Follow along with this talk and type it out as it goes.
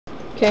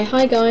Okay,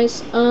 hi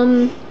guys.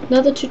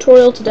 Another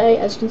tutorial today.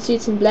 As you can see,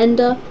 it's in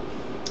Blender.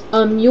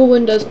 Your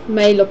windows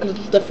may look a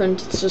little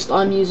different. It's just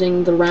I'm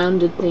using the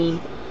rounded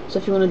theme. So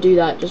if you want to do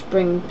that, just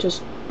bring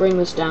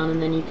this down,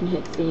 and then you can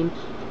hit theme.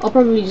 I'll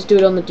probably just do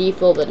it on the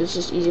default, but it's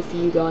just easier for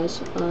you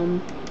guys.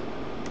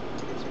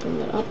 Let's bring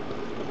that up,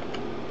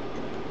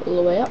 all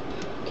the way up.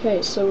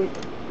 Okay, so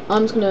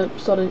I'm just gonna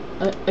start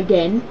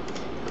again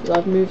because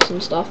I've moved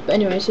some stuff. But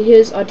anyway, so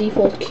here's our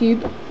default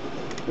cube.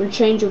 We'll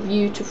change your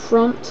view to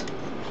front.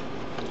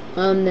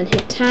 Then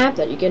hit tab,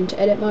 that you get into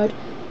edit mode.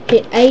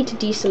 Hit A to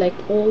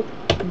deselect all,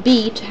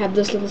 B to have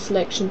this little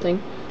selection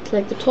thing.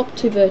 Select the top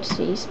two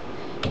vertices.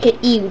 Hit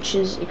E, which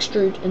is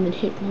extrude, and then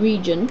hit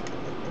region.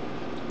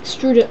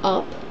 Extrude it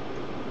up.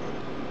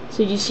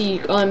 So you see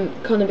I'm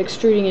kind of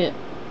extruding it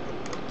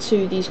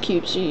to these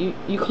cubes. So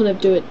you kind of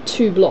do it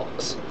 2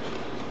 blocks.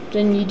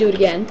 Then you do it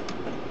again.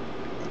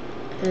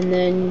 And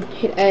then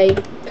hit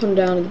A, come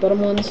down to the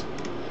bottom ones.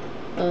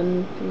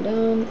 Come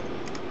down.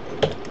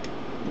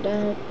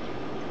 Down.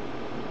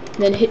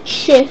 Then hit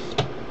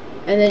shift,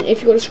 and then if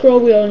you've got a scroll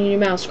wheel on your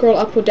mouse, scroll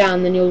up or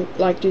down, then you'll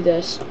like do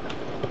this.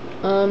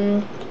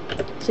 So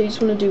you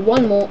just want to do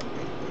one more.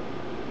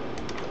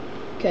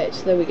 Okay,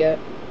 so there we go.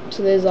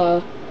 So there's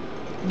our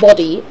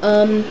body.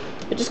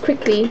 But just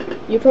quickly,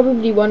 you're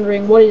probably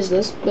wondering what is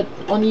this, but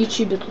on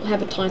YouTube it will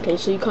have a title,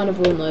 so you kind of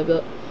will know,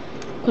 but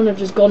I've kind of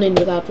just gone in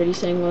without really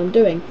saying what I'm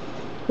doing.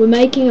 We're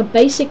making a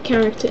basic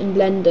character in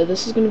Blender.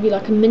 This is going to be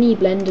like a mini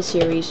Blender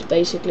series,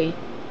 basically.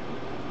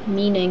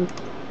 Meaning,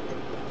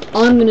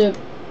 I'm going to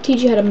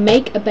teach you how to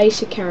make a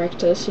basic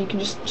character, so you can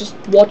just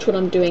watch what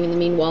I'm doing in the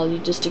meanwhile. You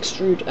just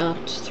extrude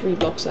out 3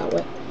 blocks that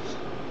way.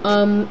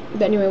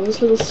 But anyway, well,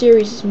 this little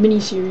series, this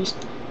mini-series,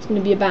 is going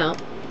to be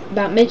about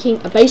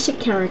making a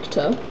basic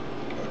character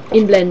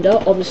in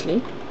Blender,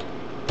 obviously.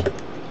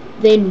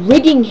 Then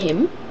rigging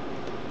him,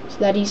 so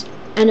that he's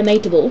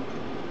animatable.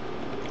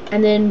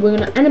 And then we're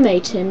going to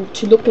animate him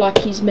to look like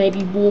he's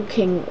maybe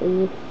walking,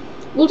 or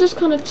we'll just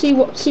kind of see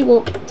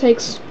what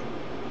takes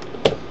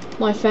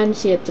my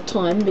fancy at the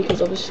time,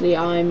 because obviously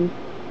I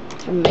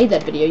haven't made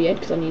that video yet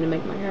because I need to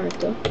make my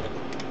character.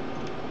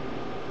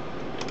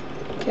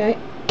 Okay,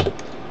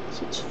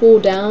 so it's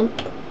 4 down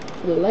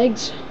for the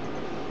legs.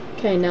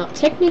 Okay, now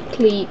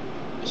technically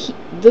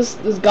this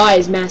guy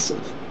is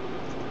massive.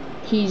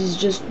 He's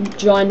just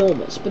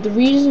ginormous, but the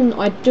reason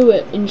I do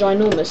it in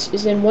ginormous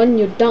is then when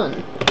you're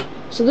done.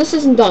 So this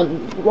isn't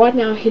done. Right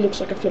now he looks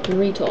like a flipping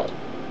retard.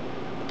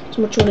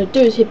 So what you want to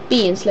do is hit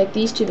B and select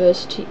these two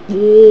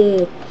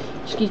vertices.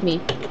 Excuse me.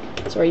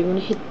 Sorry, you want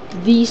to hit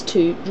these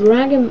two,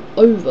 drag them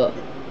over.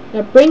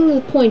 Now bring the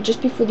point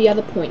just before the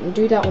other point, and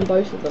do that on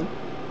both of them.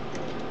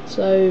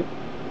 So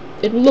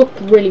it will look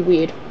really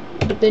weird,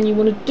 but then you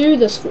want to do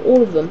this for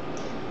all of them.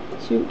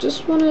 So you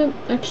just want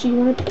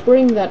to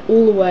bring that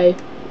all the way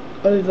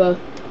over.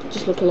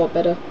 Just look a lot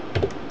better.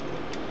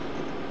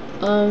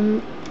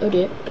 Oh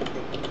dear.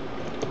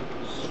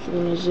 You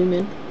want to zoom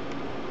in.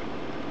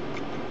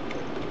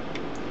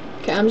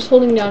 Okay, I'm just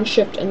holding down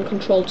Shift and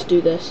Control to do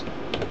this.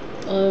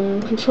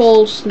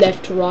 Control's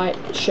left to right,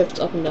 Shift's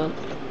up and down.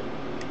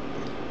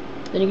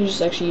 Then you can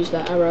just actually use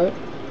that arrow.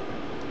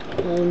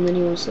 And then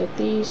you want to select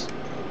these,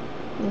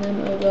 bring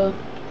them over,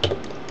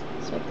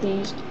 select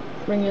these,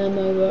 bring them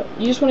over.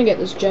 You just want to get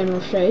this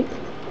general shape.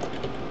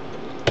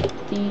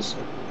 These,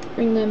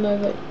 bring them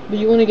over. But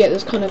you want to get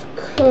this kind of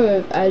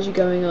curve as you're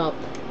going up,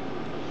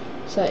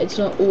 so it's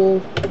not all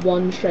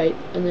one shape.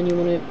 And then you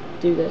want to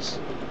do this.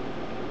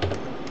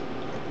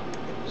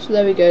 So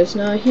there we go.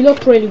 So now he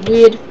looked really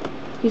weird.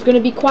 He's going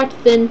to be quite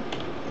thin,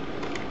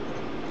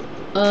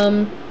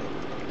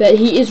 but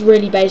he is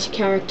really basic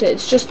character.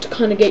 It's just to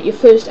kind of get your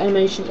first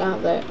animations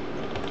out there.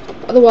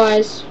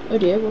 Otherwise, oh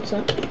dear, what's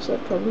that? What's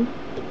that problem?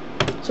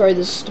 Sorry,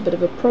 there's just a bit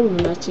of a problem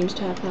that seems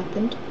to have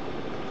happened.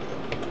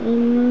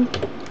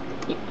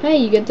 Hey,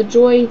 you get the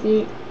joy,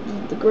 the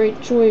great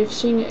joy of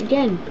seeing it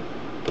again.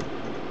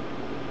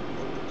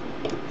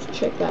 Let's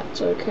check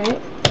that's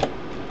okay.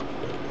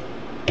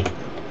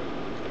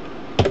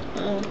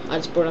 I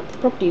just brought up the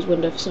properties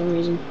window for some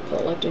reason.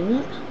 Felt like doing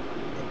that.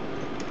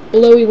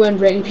 Although we won't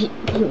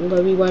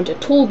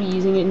at all be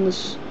using it in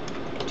this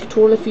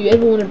tutorial. If you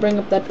ever want to bring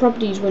up that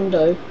properties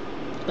window,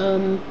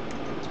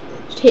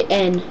 just hit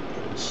N.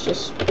 It's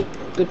just a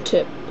good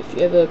tip if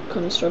you're ever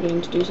kind of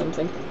struggling to do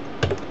something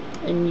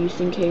and you're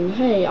thinking,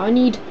 hey, I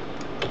need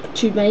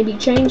to maybe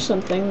change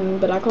something,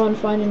 but I can't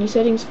find any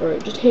settings for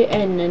it. Just hit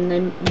N, and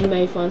then you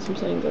may find some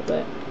settings up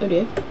there. Oh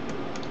dear,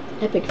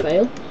 epic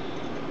fail.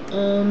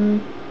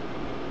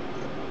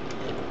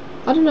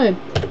 I don't know.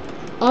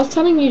 I was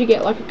telling you to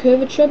get like a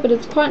curvature, but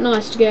it's quite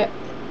nice to get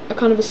a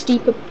kind of a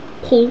steeper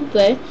pull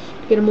there,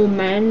 to get a more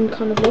man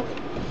kind of look.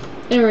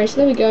 Anyway, so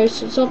there we go.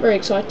 So it's not very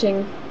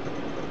exciting.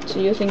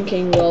 So you're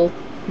thinking, well,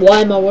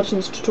 why am I watching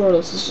this tutorial?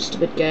 This is just a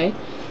bit gay.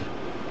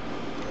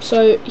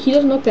 So he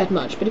doesn't look that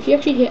much, but if you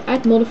actually hit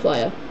Add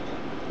Modifier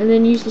and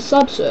then use the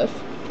subsurf,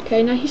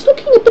 okay, now he's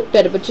looking a bit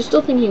better, but you're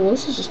still thinking, well,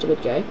 this is just a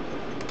bit gay.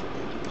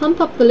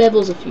 Pump up the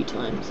levels a few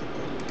times.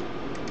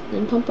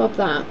 Then pump up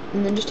that,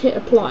 and then just hit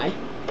apply.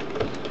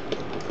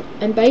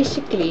 and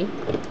basically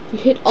if you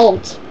hit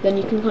Alt, then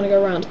you can kind of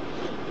go around.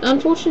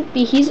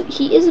 Unfortunately,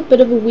 he is a bit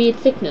of a weird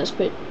thickness,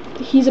 but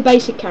he's a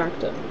basic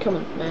character. Come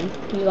on, man,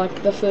 he's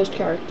like the first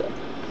character.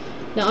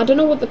 Now I don't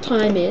know what the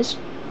time is,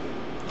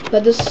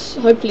 but this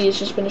hopefully has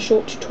just been a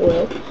short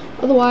tutorial.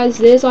 Otherwise,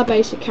 there's our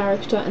basic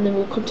character, and then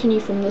we'll continue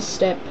from this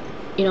step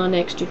in our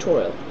next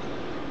tutorial.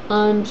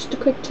 Just a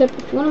quick tip: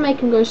 if you want to make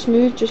him go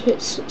smooth, just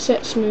hit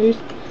set smooth,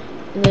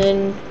 and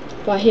then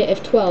if I hit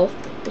F12,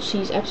 you'll see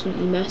he's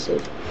absolutely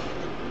massive.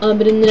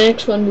 But in the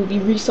next one, we'll be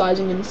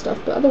resizing him and stuff.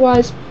 But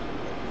otherwise,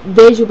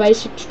 there's your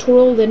basic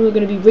tutorial. Then we're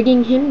going to be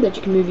rigging him that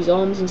you can move his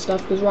arms and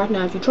stuff. Because right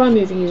now, if you try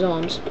moving his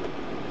arms,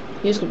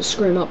 you're just going to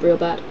screw him up real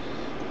bad.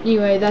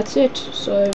 Anyway, that's it. So